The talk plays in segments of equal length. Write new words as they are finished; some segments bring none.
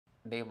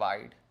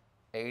divide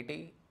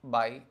 80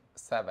 by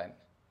 7.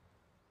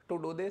 To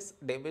do this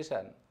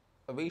division,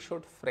 we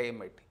should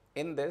frame it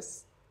in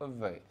this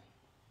way.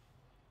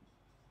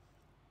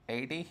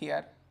 80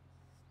 here,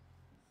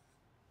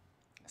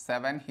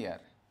 7 here.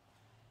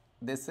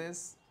 This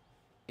is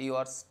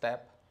your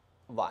step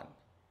 1.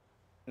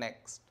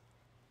 Next,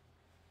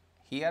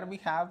 here we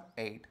have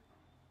 8,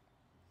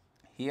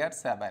 here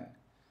 7.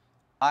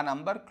 A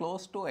number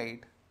close to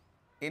 8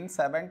 in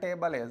 7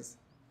 table is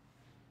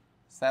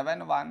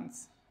 7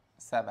 ones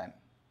 7.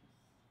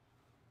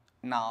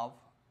 Now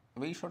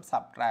we should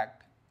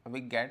subtract,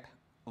 we get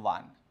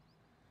 1.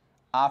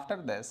 After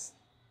this,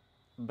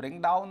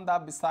 bring down the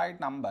beside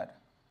number,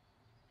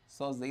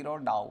 so 0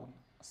 down,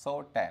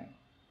 so 10.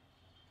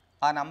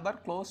 A number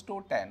close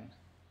to 10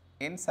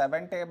 in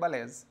 7 table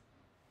is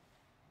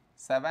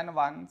 7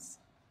 ones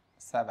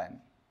 7.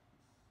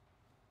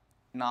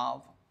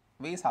 Now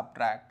we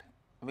subtract,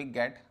 we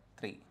get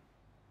 3.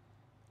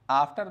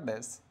 After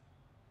this,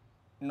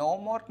 no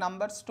more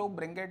numbers to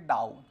bring it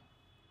down.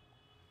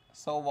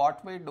 So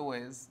what we do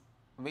is,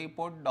 we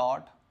put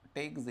dot,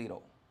 take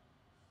 0.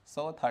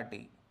 So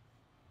 30.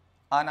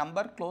 A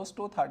number close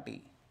to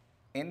 30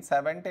 in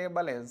 7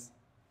 table is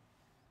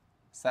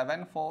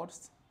 7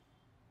 fours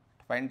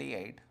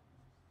 28.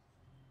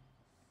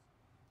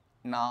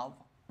 Now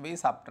we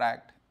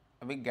subtract,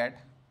 we get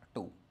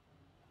 2.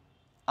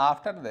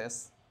 After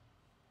this,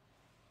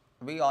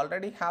 we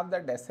already have the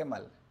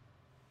decimal,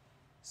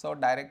 so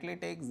directly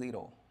take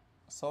 0,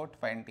 so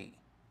 20.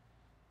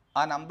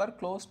 A number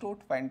close to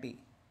 20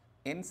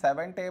 in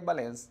 7 table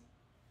is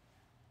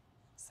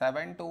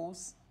 7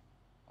 twos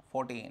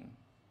 14.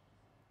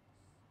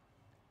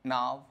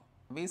 Now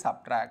we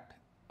subtract,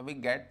 we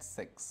get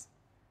 6,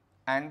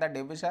 and the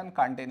division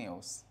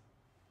continues.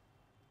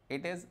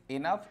 It is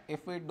enough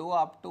if we do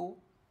up to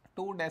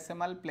 2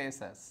 decimal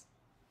places.